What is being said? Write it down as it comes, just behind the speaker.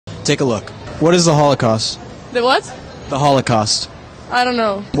Take a look. What is the Holocaust? The what? The Holocaust. I don't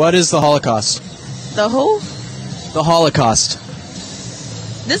know. What is the Holocaust? The who? The Holocaust.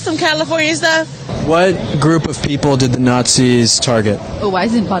 This some California stuff? What group of people did the Nazis target? Oh, why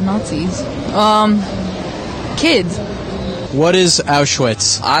is it about Nazis? Kids. What is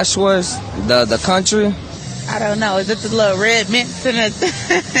Auschwitz? Auschwitz, the country. I don't know. Is it the little red mints in a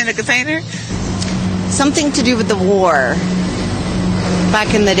in a container? Something to do with the war.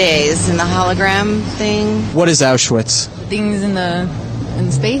 Back in the days, in the hologram thing. What is Auschwitz? Things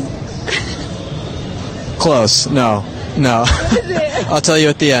in space. Close. No. I'll tell you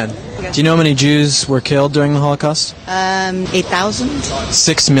at the end. Do you know how many Jews were killed during the Holocaust? 8,000?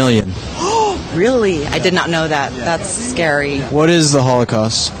 6 million. Really? I did not know that. That's scary. What is the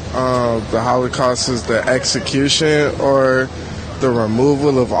Holocaust? The Holocaust is the execution or the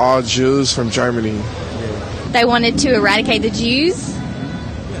removal of all Jews from Germany. They wanted to eradicate the Jews.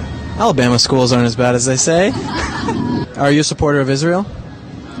 Alabama schools aren't as bad as they say. Are you a supporter of Israel?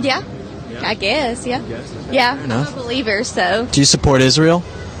 Yeah, I guess, yeah. Yeah, I'm enough. a believer, so. Do you support Israel?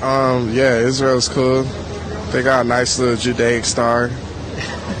 Yeah, Israel's cool. They got a nice little Judaic star.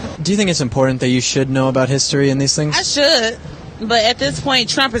 Do you think it's important that you should know about history and these things? I should, but at this point,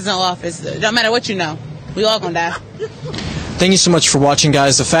 Trump is in office. No matter what you know, we all gonna die. Thank you so much for watching,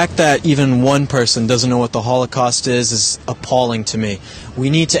 guys. The fact that even one person doesn't know what the Holocaust is appalling to me. We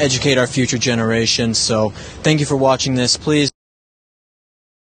need to educate our future generations, so thank you for watching this. Please